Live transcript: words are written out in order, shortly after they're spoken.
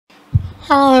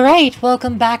Alright,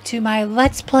 welcome back to my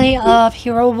Let's Play of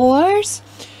Hero Wars.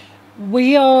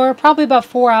 We are probably about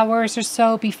 4 hours or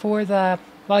so before the,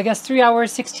 well, I guess 3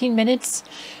 hours, 16 minutes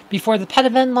before the pet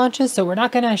event launches, so we're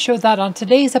not going to show that on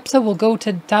today's episode.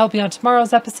 That'll be on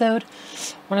tomorrow's episode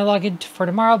when I log in for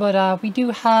tomorrow, but we do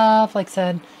have, like I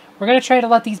said, we're going to try to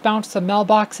let these bounce the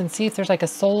mailbox and see if there's like a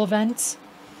soul event.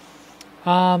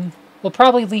 We'll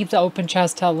probably leave the open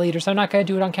chest till later, so I'm not going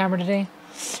to do it on camera today.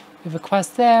 We have a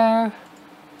quest there.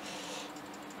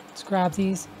 Let's grab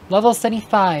these. Level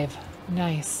 75.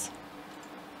 Nice.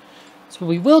 So what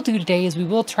we will do today is we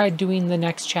will try doing the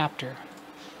next chapter.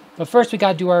 But first we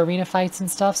gotta do our arena fights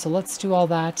and stuff, so let's do all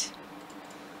that.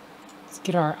 Let's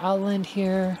get our outland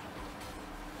here.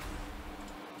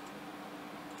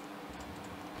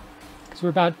 Because we're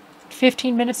about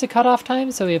 15 minutes to cutoff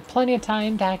time, so we have plenty of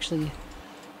time to actually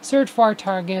search for our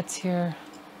targets here.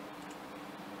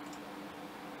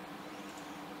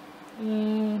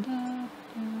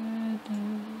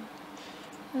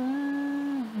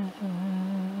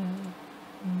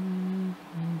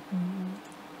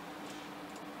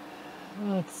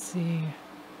 Let's see.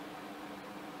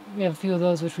 We have a few of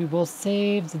those which we will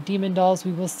save. The demon dolls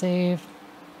we will save.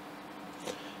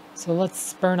 So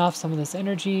let's burn off some of this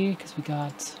energy because we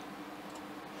got.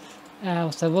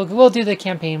 So we'll do the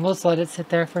campaign. We'll just let it sit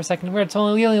there for a second. We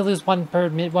only lose one per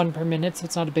minute, so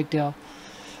it's not a big deal.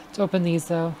 Let's open these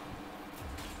though.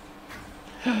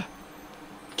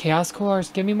 Chaos cores.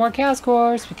 Give me more chaos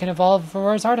cores. We can evolve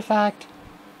Aurora's artifact.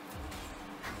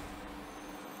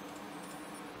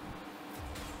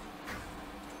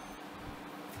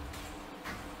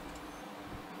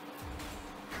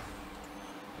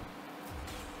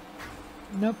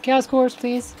 Nope, chaos cores,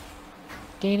 please.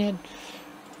 Gain it.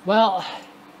 Well,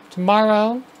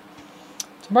 tomorrow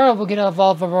we'll get to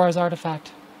evolve Aurora's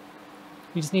artifact.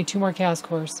 We just need 2 more chaos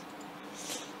cores.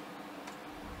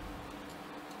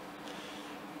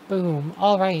 Boom.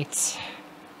 All right.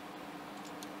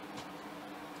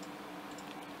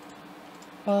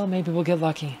 Well, maybe we'll get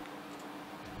lucky.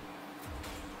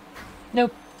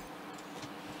 Nope.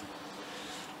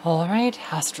 All right.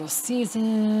 Astral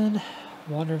Season.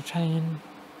 Water Time.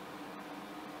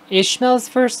 Ishmael's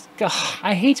first. Ugh,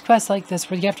 I hate quests like this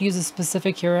where you have to use a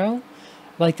specific hero.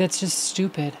 Like, that's just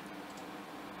stupid.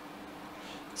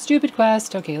 Stupid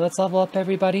quest. Okay, let's level up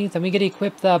everybody. Then we get to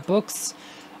equip the books.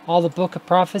 All the Book of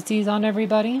Prophecies on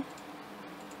everybody.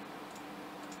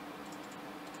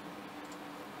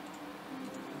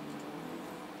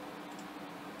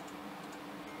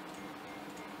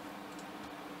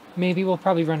 Maybe we'll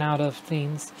probably run out of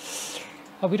things.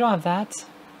 Oh, we don't have that.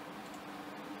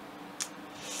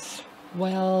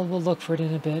 Well, we'll look for it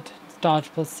in a bit. It's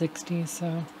dodge plus 60,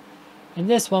 so... In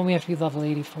this one, we have to be level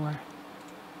 84.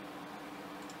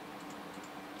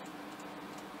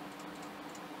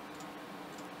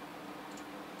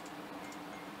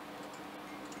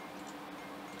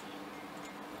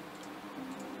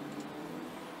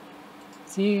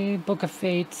 See, Book of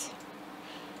Fate.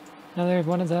 Another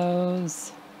one of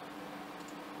those.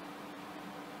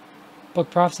 Book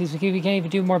Prophecies. We can't even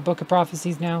do more Book of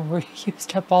Prophecies now. We're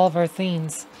used up all of our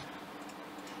themes.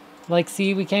 Like,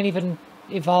 see, we can't even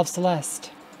evolve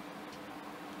Celeste.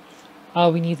 Oh,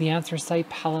 we need the Anthracite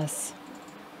Palace.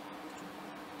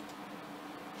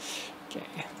 Okay,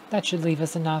 that should leave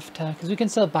us enough to... Because we can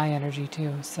still buy energy,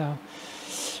 too, so...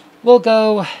 We'll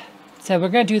go... So we're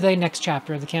going to do the next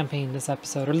chapter of the campaign this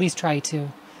episode, or at least try to.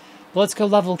 But let's go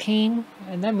level King,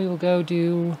 and then we will go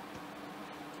do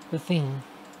the thing.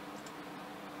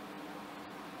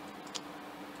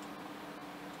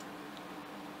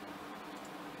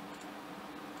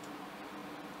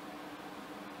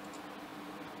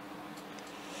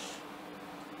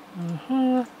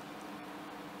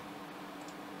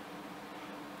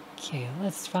 Okay,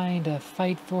 let's find a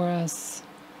fight for us.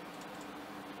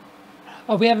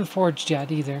 Oh, we haven't forged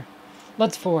yet either.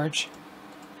 Let's forge.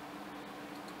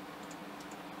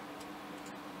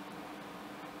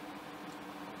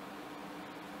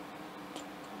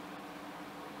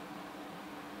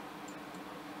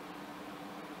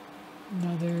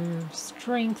 Another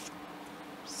strength.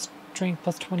 Strength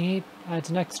plus 28 adds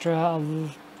an extra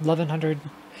 1100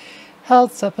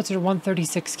 health, so that puts her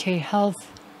 136k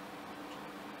health.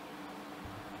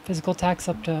 Physical attack's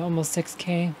up to almost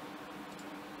 6k.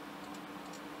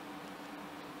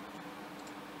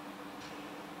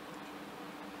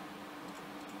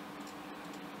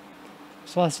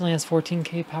 Celeste only has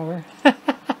 14k power.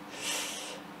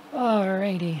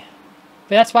 Alrighty.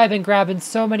 But that's why I've been grabbing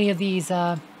so many of these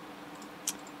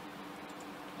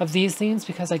things,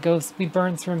 because we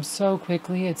burn through them so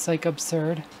quickly, it's like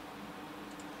absurd.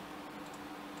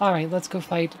 Alright, let's go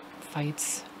fight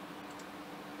fights.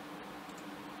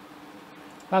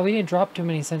 Wow, we didn't drop too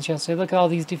many since yesterday. Look at all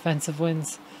these defensive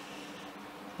wins.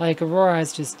 Like, Aurora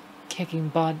is just kicking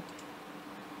butt.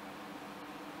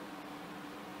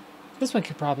 This one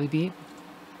could probably beat.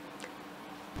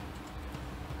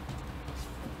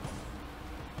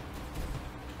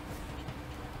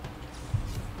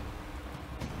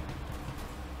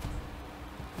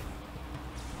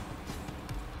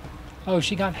 Oh,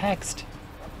 she got hexed.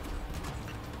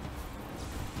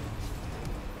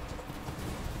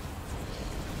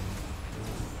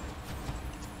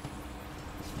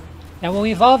 Now when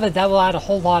we evolve it, that will add a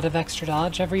whole lot of extra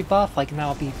dodge every buff, like, and that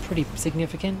will be pretty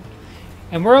significant.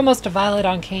 And we're almost to Violet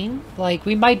on Kayn. Like,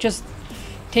 we might just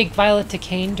take Violet to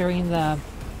Kayn during the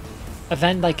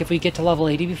event, like if we get to level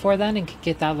 80 before then and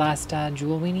get that last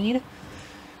jewel we need.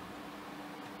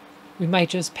 We might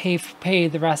just pay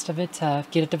the rest of it to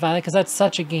get it to Violet, because that's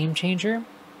such a game changer.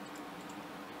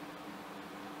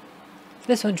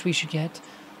 This one we should get.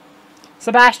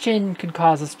 Sebastian could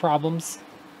cause us problems.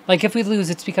 Like, if we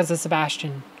lose, it's because of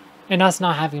Sebastian. And us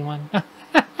not having one.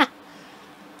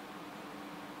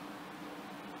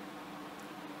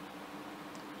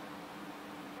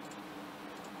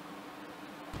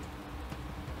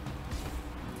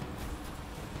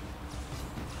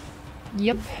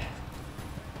 Yep.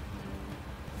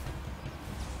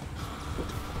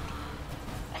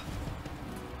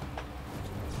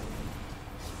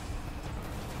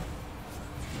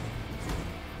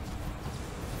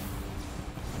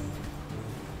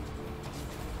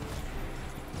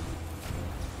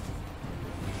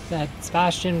 That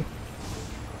Sebastian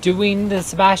doing the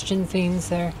Sebastian things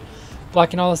there.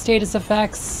 Blocking all the status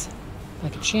effects.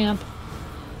 Like a champ.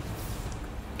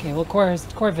 Okay, well,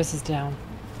 Corvus is down.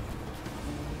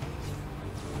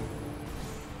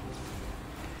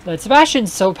 But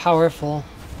Sebastian's so powerful.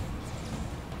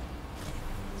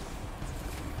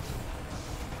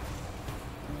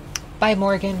 Bye,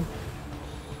 Morgan.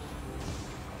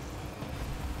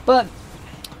 But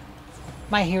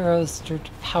my heroes are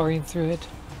powering through it.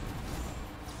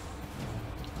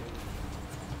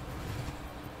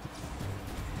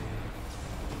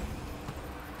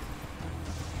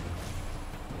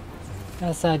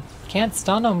 As I said, can't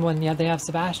stun them when they have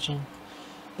Sebastian.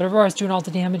 But Aurora's doing all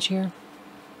the damage here.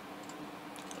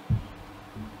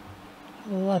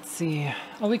 Let's see.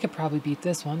 Oh, we could probably beat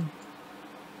this one.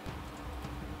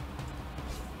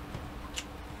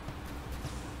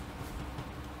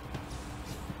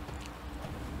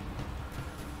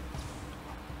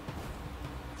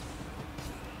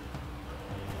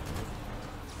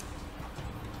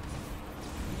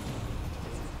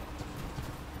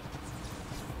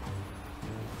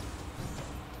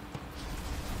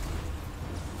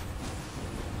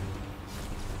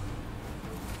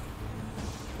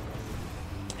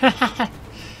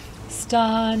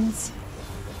 Stuns.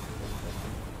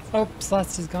 Oh,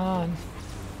 Celeste is gone.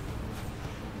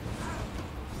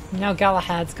 Now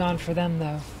Galahad's gone for them,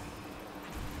 though.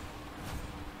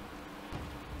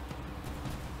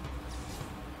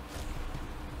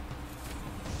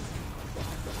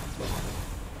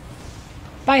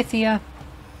 Bye, Thea.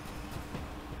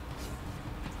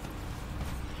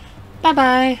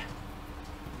 Bye-bye.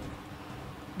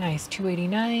 Nice,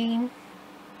 289.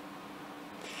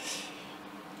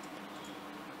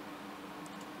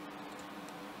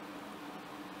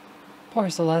 Poor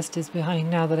Celeste is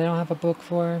behind now that I don't have a book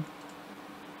for her.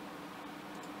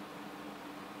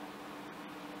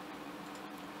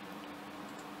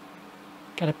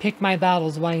 Gotta pick my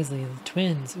battles wisely. The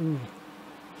twins, ooh.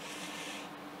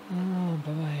 Oh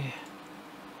boy.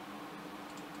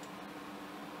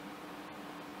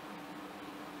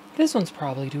 This one's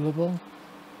probably doable.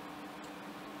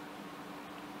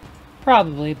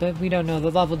 Probably, but we don't know.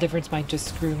 The level difference might just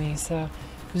screw me, so...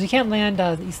 Because you can't land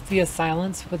the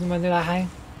silence when they're that high.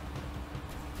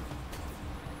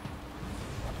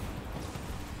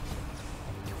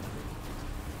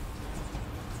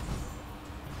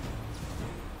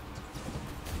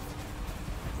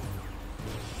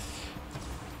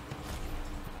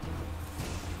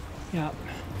 Yep.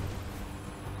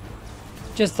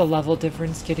 Just the level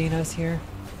difference getting us here.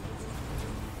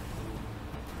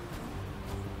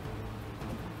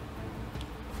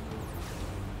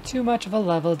 Too much of a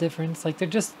level difference. Like, they're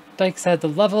just, like I said, the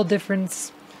level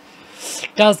difference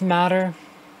does matter.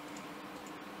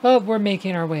 But we're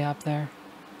making our way up there.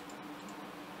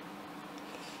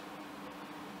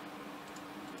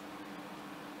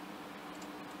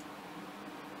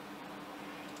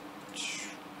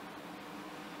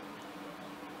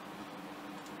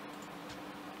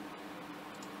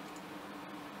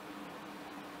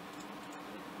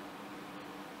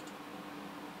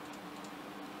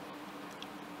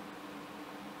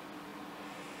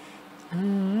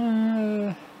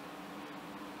 We'll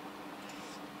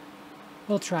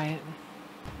try it.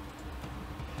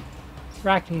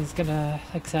 Arachne's gonna,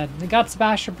 like I said, we got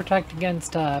Sebastian protect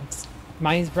against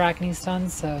my Arachne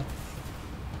stuns, so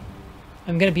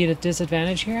I'm gonna be at a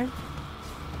disadvantage here.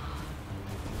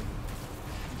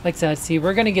 Like I said, see,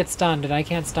 we're gonna get stunned, and I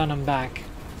can't stun him back.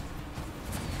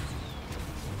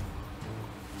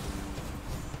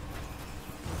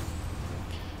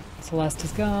 Celeste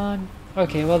is gone.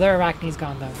 Okay, well, their Arachne's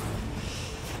gone, though.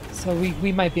 So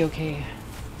we might be okay.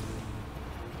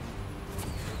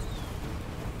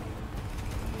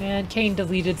 And Kane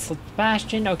deleted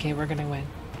Sebastian. Okay, we're gonna win.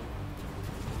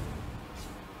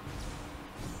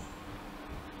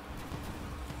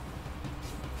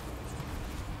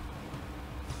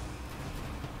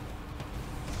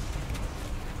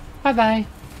 Bye-bye.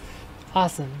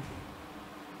 Awesome.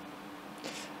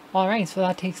 Alright, so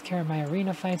that takes care of my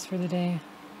arena fights for the day.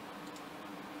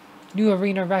 New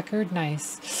arena record,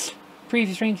 nice.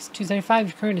 Previous rank is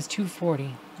 275, current is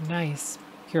 240. Nice.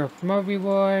 Hero promote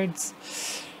rewards.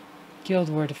 Guild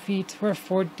War defeat. We're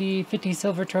 50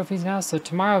 silver trophies now, so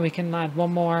tomorrow we can add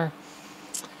one more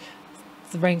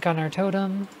rank on our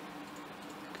totem.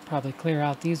 Could probably clear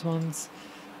out these ones.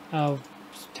 Oh,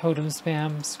 totem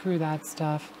spam, screw that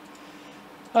stuff.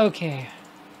 Okay.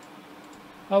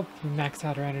 Oh, we maxed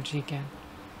out our energy again.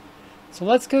 So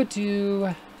let's go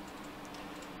do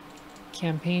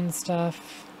campaign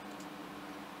stuff.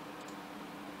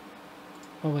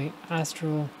 Oh wait,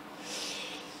 astral.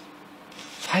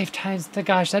 5 times the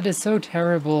gosh, that is so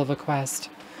terrible of a quest.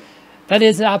 That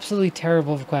is absolutely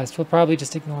terrible of a quest. We'll probably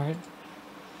just ignore it.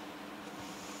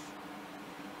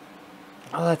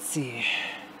 Let's see.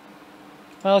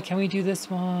 Well, can we do this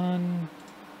one?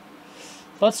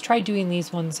 Let's try doing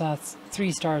these ones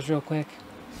 3 stars real quick.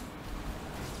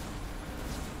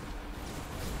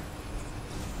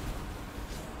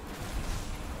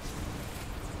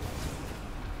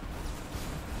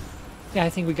 Yeah, I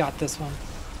think we got this one.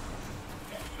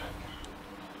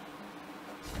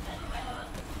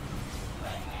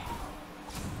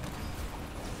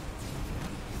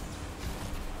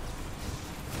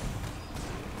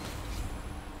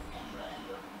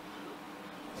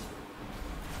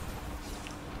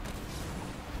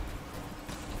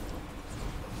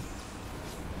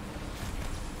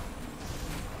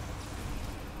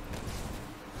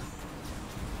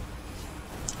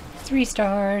 Three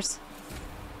stars.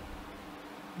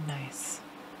 Nice.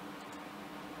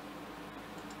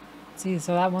 See,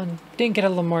 so that one didn't get a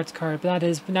Lamort's card, but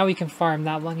now we can farm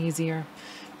that one easier,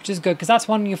 which is good because that's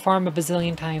one you farm a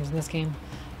bazillion times in this game.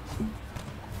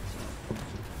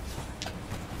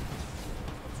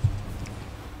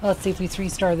 Let's see if we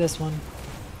 3-star this one.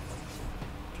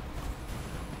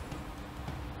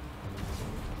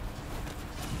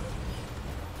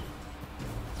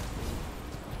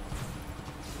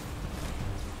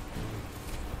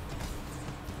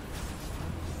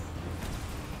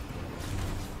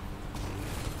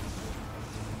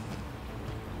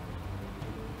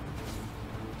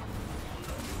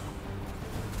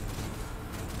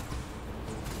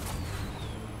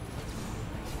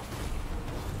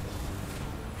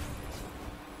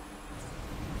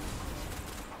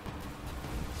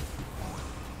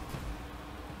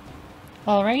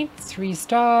 Alright, 3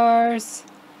 stars.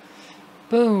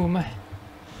 Boom.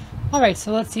 Alright,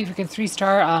 so let's see if we can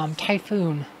 3-star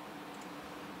Typhoon.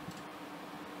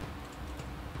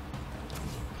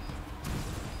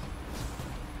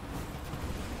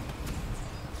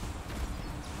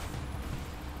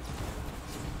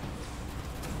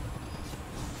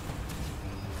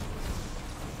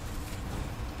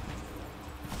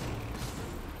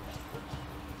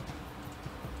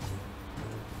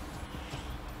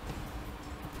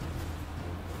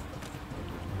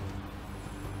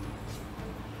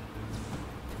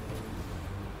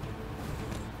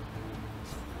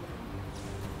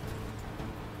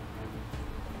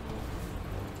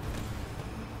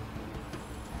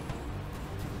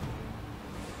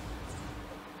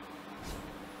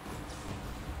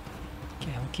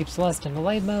 Keep Celeste in the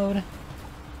light mode.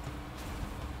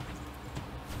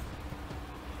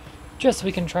 Just so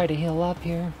we can try to heal up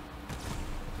here.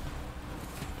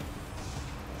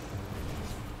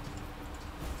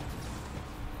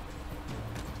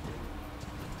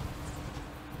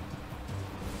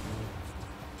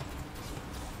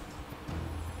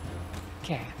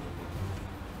 Okay.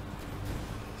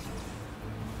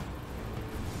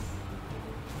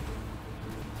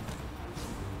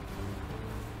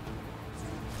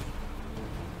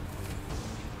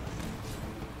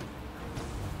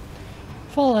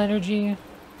 Full energy.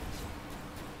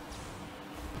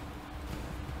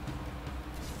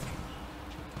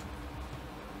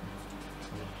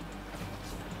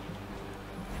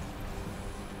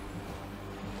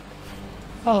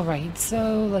 Alright,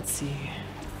 so let's see.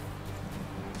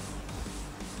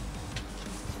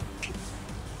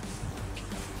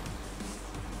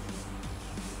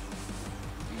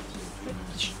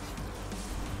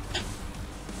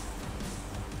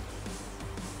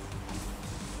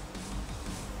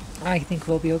 I think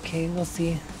we'll be okay. We'll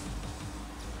see.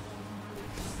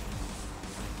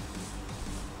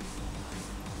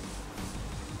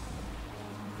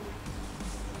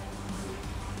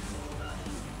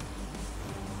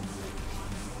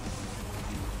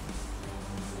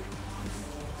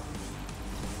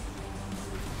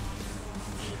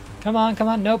 Come on, come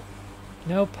on. Nope.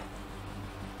 Nope.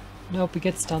 Nope, we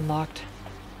get stun locked.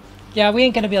 Yeah, we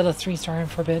ain't gonna be able to 3-star him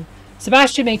for a bit.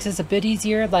 Sebastian makes this a bit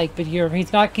easier, like, but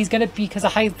he's gonna be, because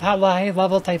of how high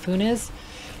level Typhoon is,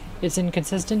 it's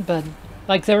inconsistent, but,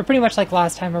 like, they were pretty much like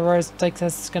last time, Aurora's, like,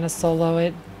 this is gonna solo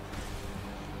it,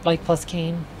 like, plus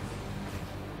Kane.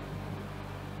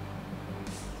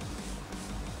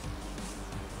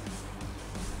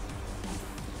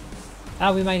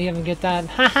 Ah, we might even get that.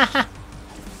 Ha ha ha!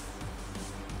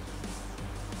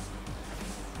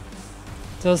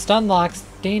 Those stun locks,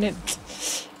 dang it.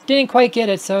 Didn't quite get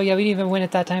it, so yeah, we didn't even win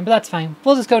it that time, but that's fine.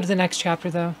 We'll just go to the next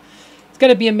chapter, though. It's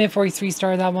gonna be a mid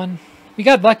 43-star, that one. We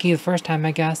got lucky the first time,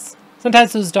 I guess.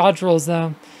 Sometimes those dodge rolls,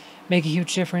 though, make a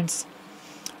huge difference.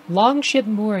 Longship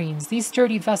moorings. These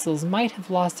sturdy vessels might have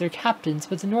lost their captains,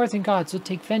 but the northern gods will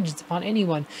take vengeance upon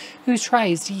anyone who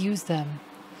tries to use them.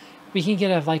 We can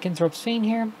get a Lycanthrope's Fane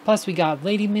here, plus we got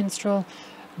Lady Minstrel,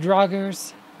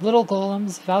 Draugrs, Little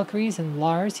Golems, Valkyries, and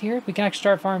Lars here. We can actually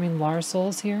start farming Lars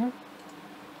souls here.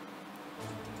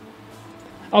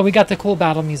 Oh, we got the cool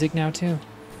battle music now, too.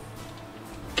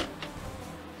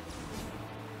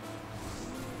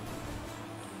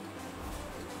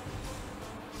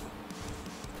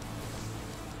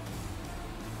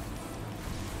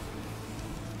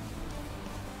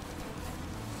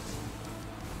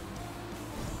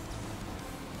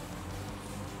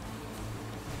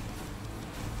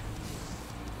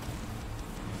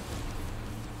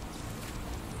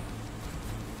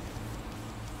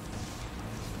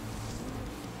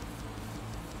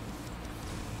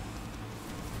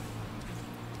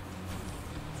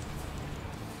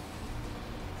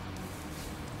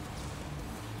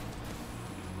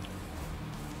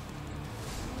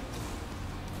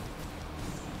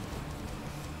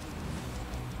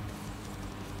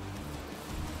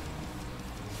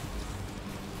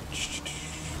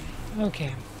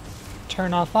 Okay.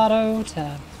 Turn off auto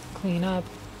to clean up.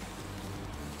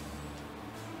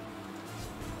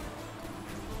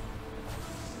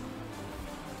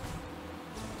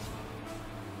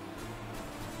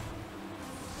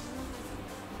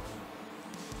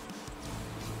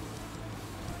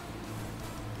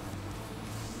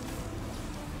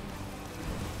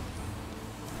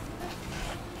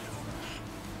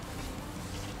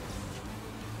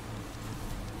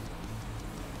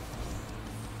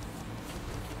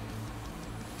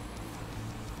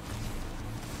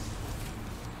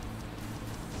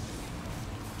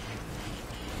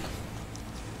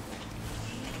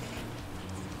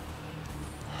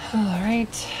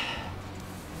 Alright.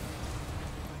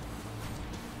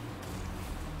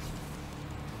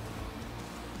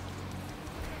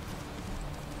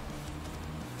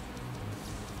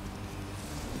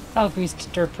 Valkyries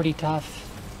are pretty tough.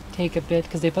 Take a bit,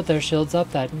 because they put their shields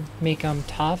up that make them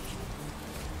tough.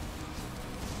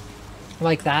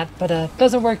 Like that, but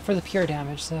doesn't work for the pure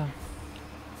damage, so.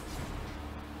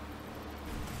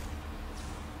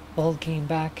 Bold came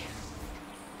back.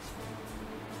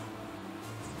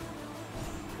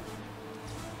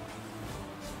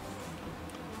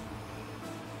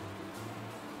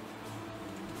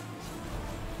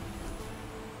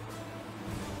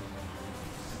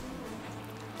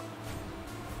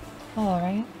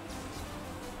 Alright.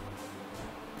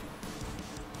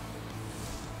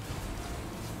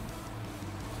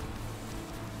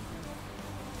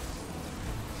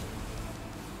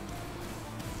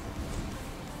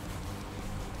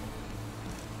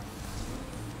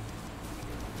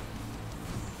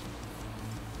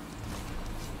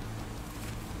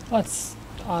 Let's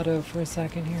auto for a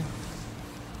second here.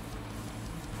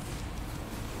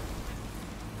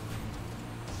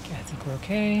 Okay, I think we're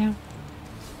okay.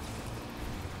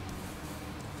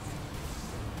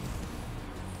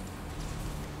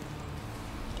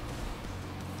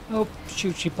 Oh,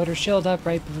 shoot, she put her shield up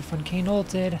right before Kane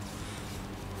ulted.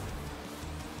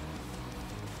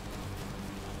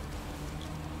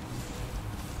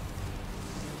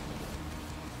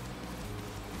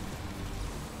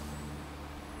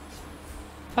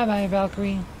 Bye-bye,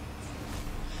 Valkyrie.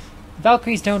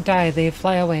 Valkyries don't die, they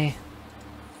fly away.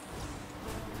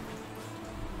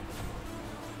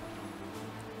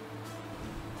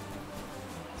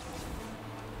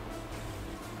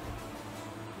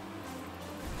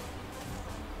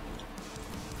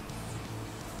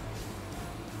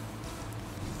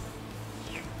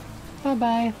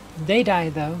 Bye-bye. They die,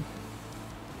 though.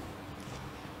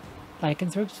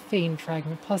 Lycanthrope's Vein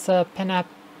Fragment, plus a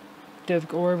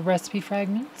Panactive Orb Recipe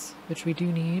Fragments, which we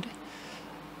do need.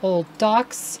 Old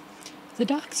Docks. The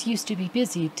docks used to be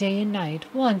busy day and night.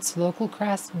 Once, local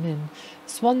craftsmen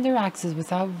swung their axes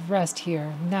without rest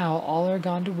here. Now, all are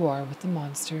gone to war with the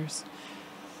monsters.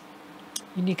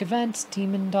 Unique event,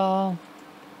 Demon Doll.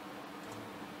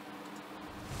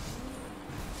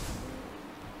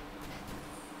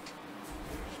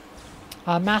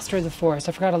 Master of the Forest.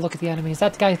 I forgot to look at the enemies.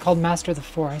 That guy called Master of the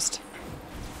Forest.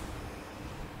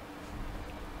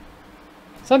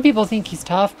 Some people think he's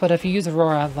tough, but if you use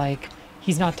Aurora, like,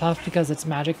 he's not tough because it's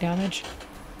magic damage.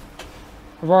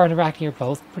 Aurora and Arachne are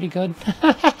both pretty good.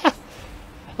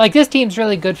 Like, this team's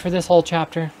really good for this whole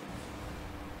chapter.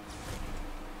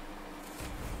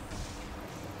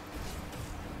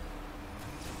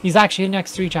 He's actually, the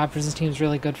next 3 chapters, this team's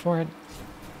really good for it.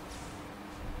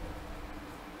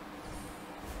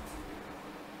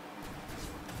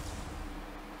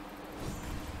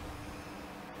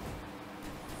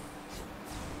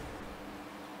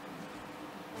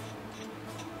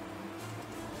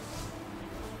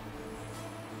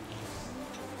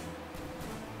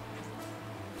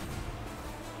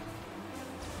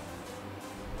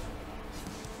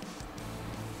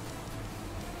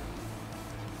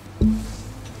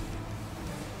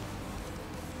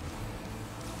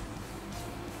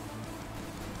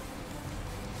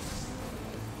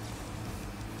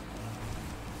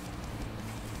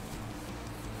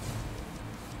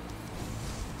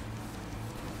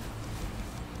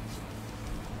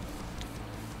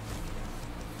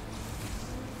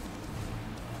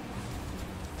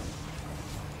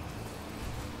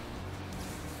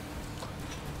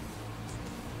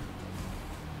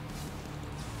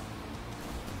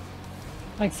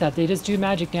 Like I said, they just do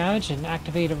magic damage and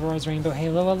activate Aurora's Rainbow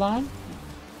Halo a lot.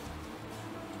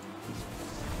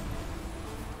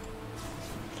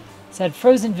 Said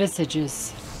Frozen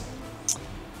Visages.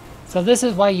 So this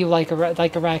is why you like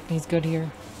Arachne's good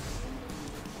here.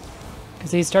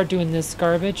 Because they start doing this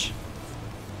garbage.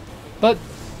 But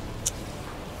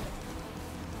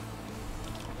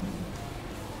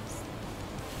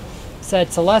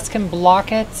said Celeste can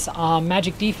block it.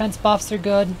 Magic defense buffs are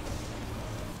good.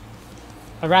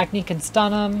 Arachne can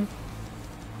stun them.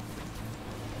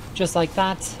 Just like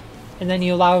that. And then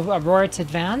you allow Aurora to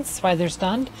advance while they're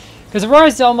stunned. Because Aurora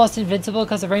is almost invincible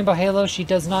because of Rainbow Halo. She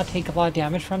does not take a lot of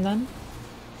damage from them.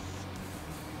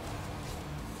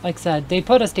 Like I said, they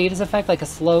put a status effect, like a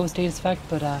slow status effect,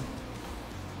 but like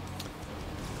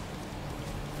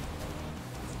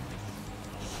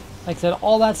I said,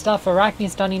 all that stuff. Arachne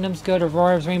stunning them's good.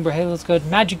 Aurora's Rainbow Halo's good.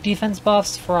 Magic defense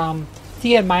buffs from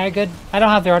Thea and Maya good. I don't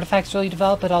have their artifacts really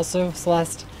developed, but also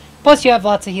Celeste. Plus you have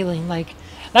lots of healing. Like,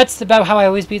 that's about how I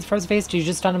always beat the Frozen Face. You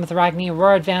just stun them with Arachne.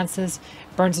 Aurora advances,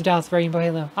 burns them down with Rainbow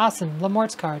Halo. Awesome.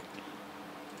 Lamort's card.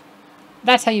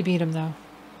 That's how you beat him, though.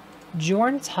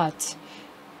 Jorn's Hut.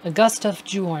 Augusta of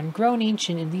Jorn, grown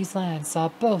ancient in these lands, saw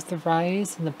both the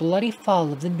rise and the bloody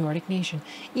fall of the Nordic nation.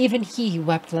 Even he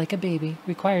wept like a baby.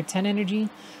 Required 10 energy.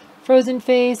 Frozen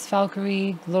Face,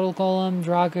 Valkyrie, Little Golem,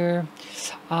 Draugr,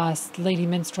 Lady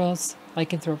Minstrels,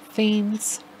 Lycanthrope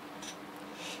Fanes.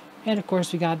 And of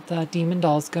course we got the Demon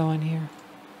Dolls going here.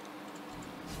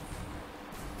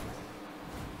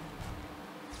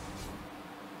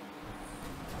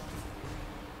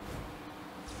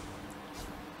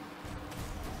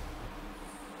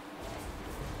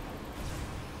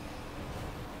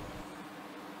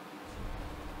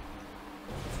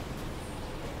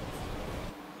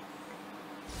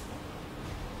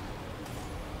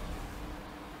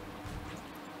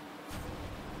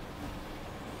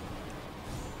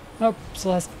 Oh,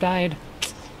 Celeste died.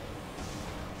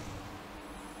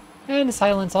 And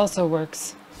silence also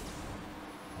works.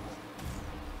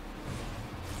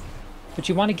 But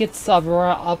you want to get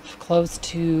Aurora up close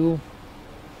to...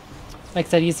 Like I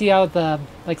said, you see how the...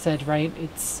 Like I said, right?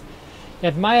 It's... You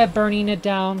have Maya burning it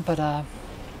down, but like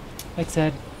I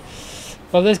said...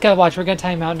 Well, this guy, watch, we're gonna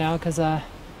time out now, because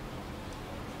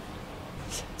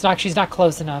it's not, she's not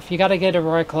close enough. You gotta get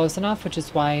Aurora close enough, which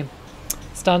is why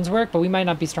stuns work, but we might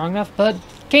not be strong enough. But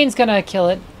Kane's gonna kill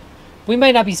it. We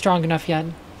might not be strong enough yet,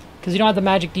 because we don't have the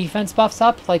magic defense buffs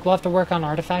up. Like, we'll have to work on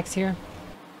artifacts here.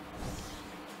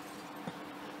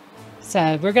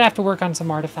 Sad. We're gonna have to work on some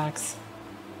artifacts.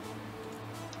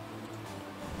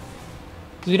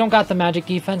 Because we don't got the magic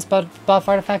defense buff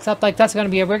artifacts up. Like, that's gonna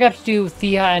be it. We're gonna have to do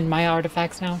Thea and Maya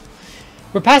artifacts now.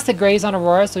 We're past the Grays on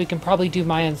Aurora, so we can probably do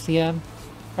Maya and Thea.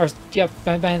 Or, yep,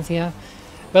 Maya and Thea.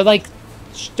 But, like,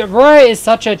 Aurora is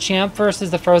such a champ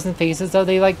versus the Frozen Faces, though.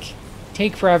 They, like,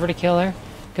 take forever to kill her.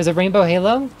 because of Rainbow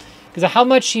Halo. Because of how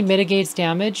much she mitigates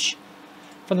damage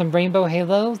from the Rainbow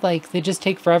Halo. Like, they just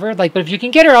take forever. Like, but if you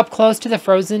can get her up close to the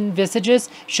frozen visages,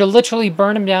 she'll literally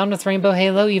burn them down with Rainbow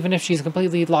Halo, even if she's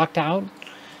completely locked out.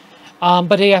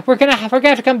 But yeah, we're gonna have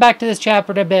to come back to this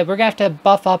chapter in a bit. We're gonna have to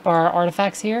buff up our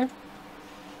artifacts here.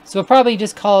 So we'll probably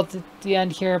just call it the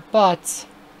end here, but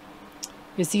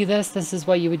you see this? This is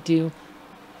what you would do.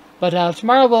 But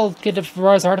tomorrow we'll get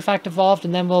Aurora's artifact evolved,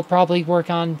 and then we'll probably work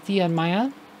on Thea and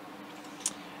Maya.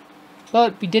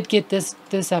 But we did get this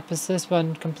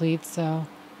one complete, so...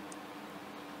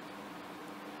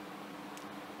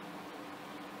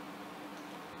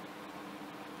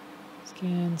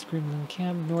 Skins, Greenland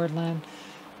Camp, Nordland.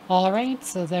 Alright,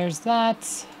 so there's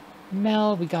that.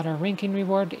 Mel, we got our ranking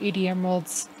reward, 80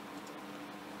 emeralds.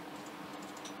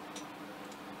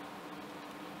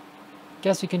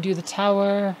 Guess we can do the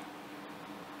tower.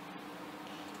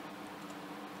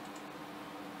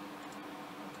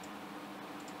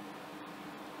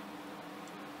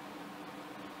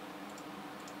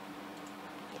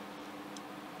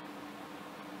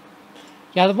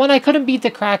 Yeah, the one I couldn't beat the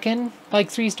Kraken, like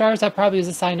 3 stars, that probably was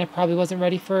a sign I probably wasn't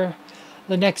ready for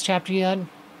the next chapter yet.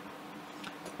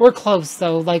 We're close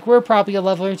though, like we're probably a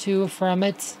level or 2 from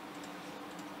it.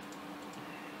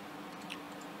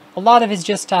 A lot of it's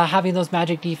just having those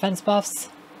magic defense buffs.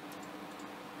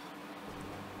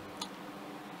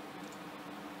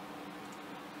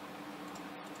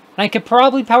 I could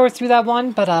probably power through that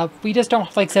one, but we just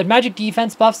don't, like I said, magic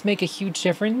defense buffs make a huge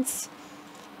difference.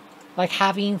 Like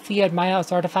having Thea and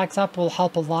Maya's artifacts up will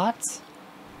help a lot.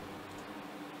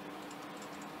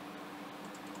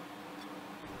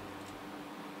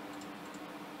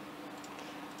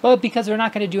 But because we're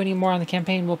not going to do any more on the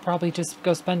campaign, we'll probably just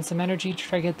go spend some energy to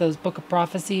try to get those Book of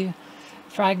Prophecy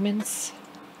fragments.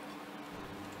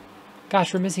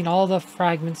 Gosh, we're missing all the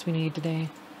fragments we need today.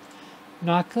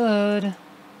 Not good.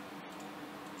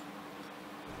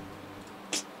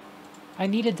 I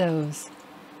needed those.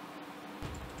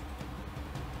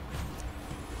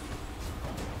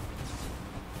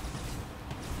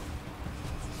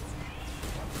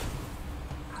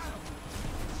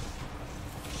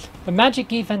 The magic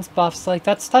defense buffs, like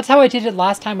that's how I did it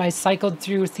last time I cycled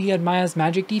through Thea and Maya's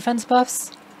magic defense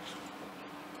buffs.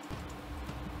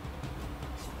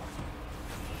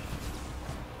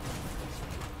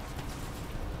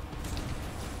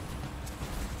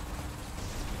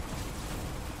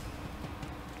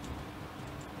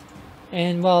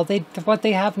 And well, what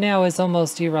they have now is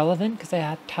almost irrelevant because they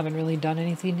haven't really done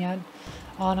anything yet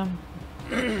on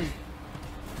them.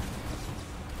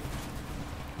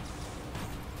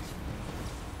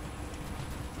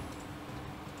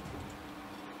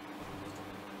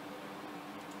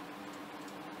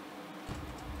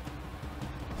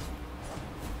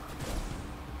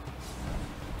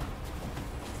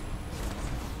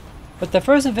 But the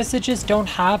Frozen Visages don't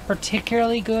have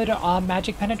particularly good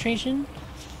magic penetration.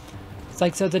 It's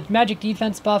like, so the magic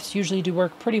defense buffs usually do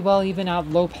work pretty well even at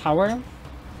low power.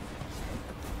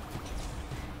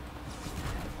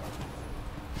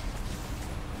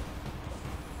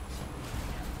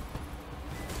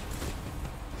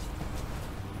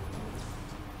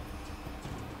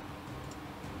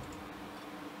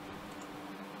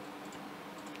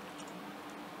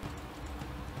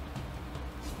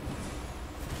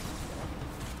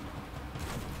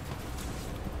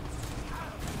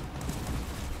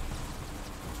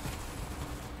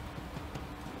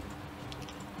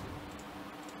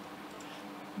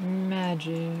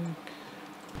 Magic.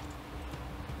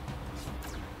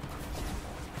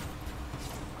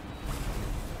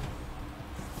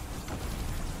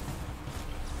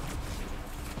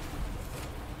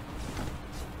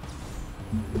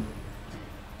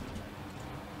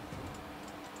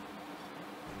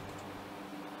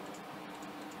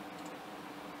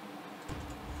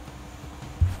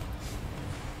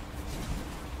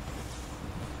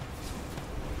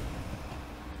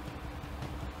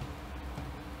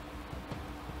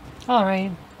 All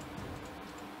right.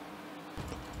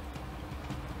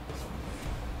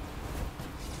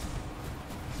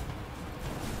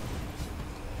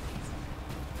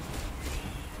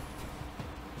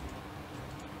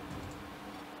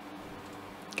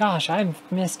 Gosh, I've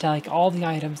missed like all the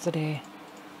items today.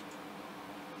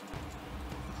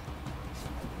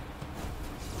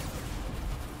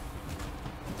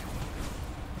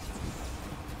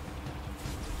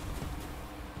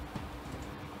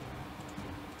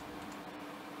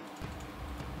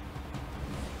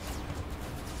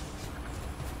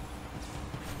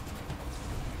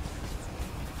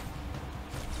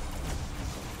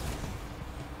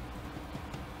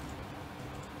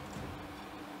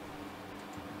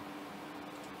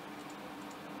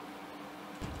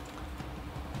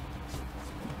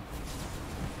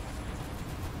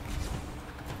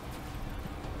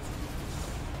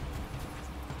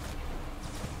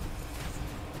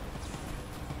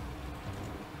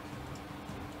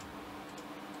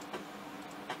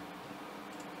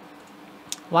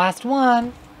 Last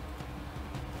one.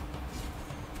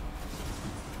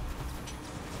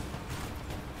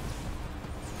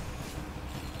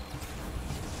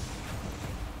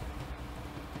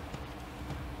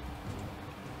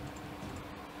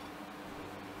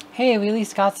 Hey, we at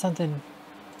least got something.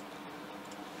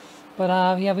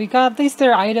 But, yeah, we got at least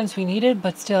their items we needed,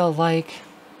 but still, like...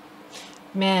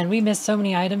 Man, we missed so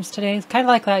many items today. It's kind of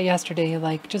like that yesterday,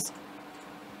 like, just...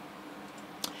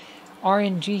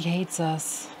 RNG hates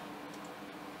us.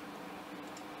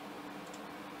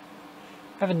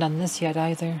 I haven't done this yet,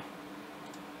 either.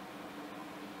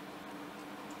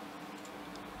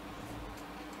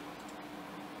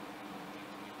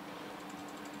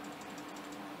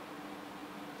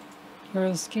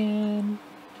 Hero skin...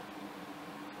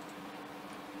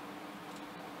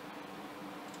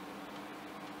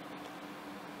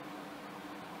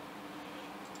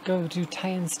 Go do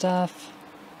Titan stuff.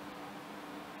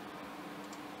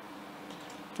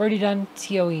 I've already done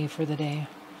TOE for the day.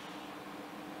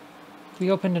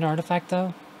 We opened an artifact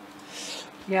though.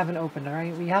 We haven't opened,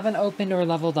 alright? We haven't opened or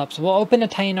leveled up, so we'll open a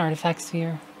Titan artifact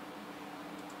sphere.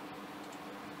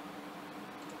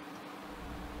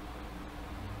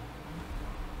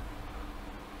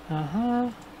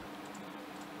 Uh-huh.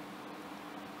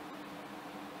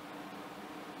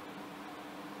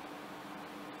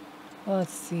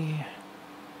 Let's see.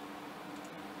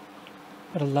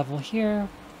 Put a level here.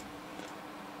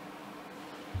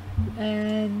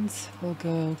 And we'll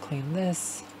go clean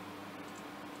this.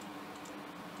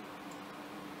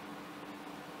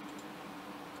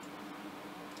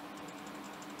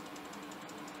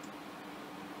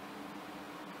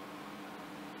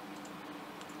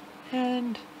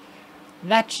 And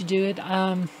that should do it.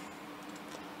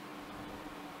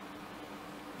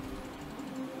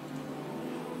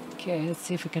 Okay, let's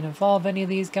see if we can evolve any of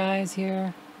these guys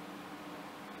here.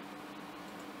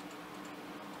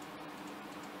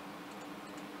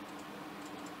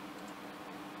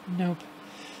 Nope.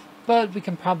 But we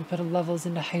can probably put levels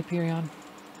into Hyperion.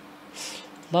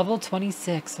 Level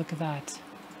 26, look at that.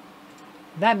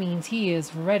 That means he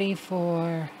is ready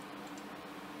for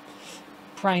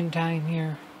prime time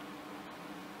here.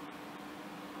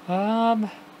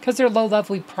 Because they're low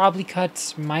level, we probably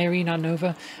cut Myri, not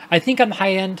Nova. I think on the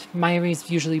high end, Myri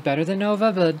is usually better than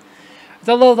Nova, but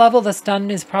the low level, the stun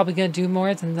is probably going to do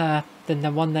more than the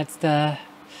one that's the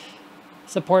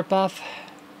support buff.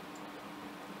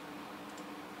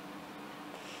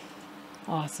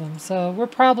 Awesome. So we're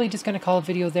probably just going to call a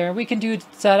video there. We can do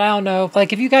set, I don't know,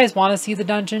 like if you guys want to see the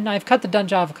dungeon, I've cut the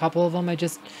dungeon off a couple of them. I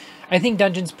think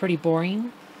dungeon's pretty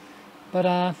boring.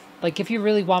 But like if you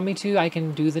really want me to, I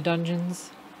can do the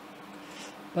dungeons.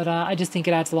 But I just think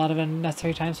it adds a lot of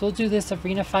unnecessary time. So we'll do this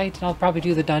arena fight, and I'll probably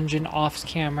do the dungeon off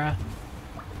camera.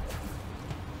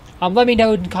 Let me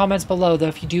know in the comments below, though,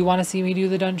 if you do want to see me do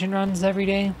the dungeon runs every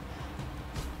day.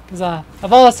 Because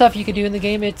of all the stuff you can do in the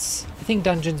game, I think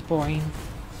dungeon's boring.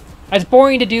 It's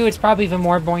boring to do, it's probably even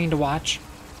more boring to watch.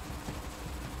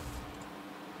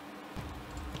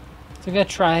 So I'm going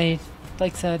to try,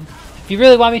 like I said, if you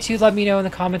really want me to, let me know in the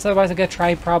comments. Otherwise, I'm going to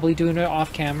try probably doing it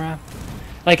off camera.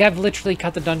 Like, I've literally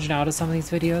cut the dungeon out of some of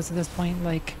these videos at this point,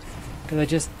 like, because I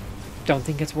just don't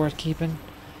think it's worth keeping.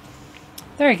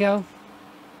 There you go.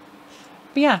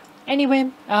 But yeah,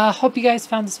 anyway, hope you guys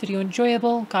found this video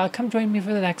enjoyable. Come join me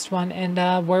for the next one,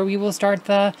 and where we will start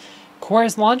the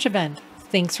Chorus launch event.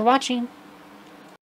 Thanks for watching.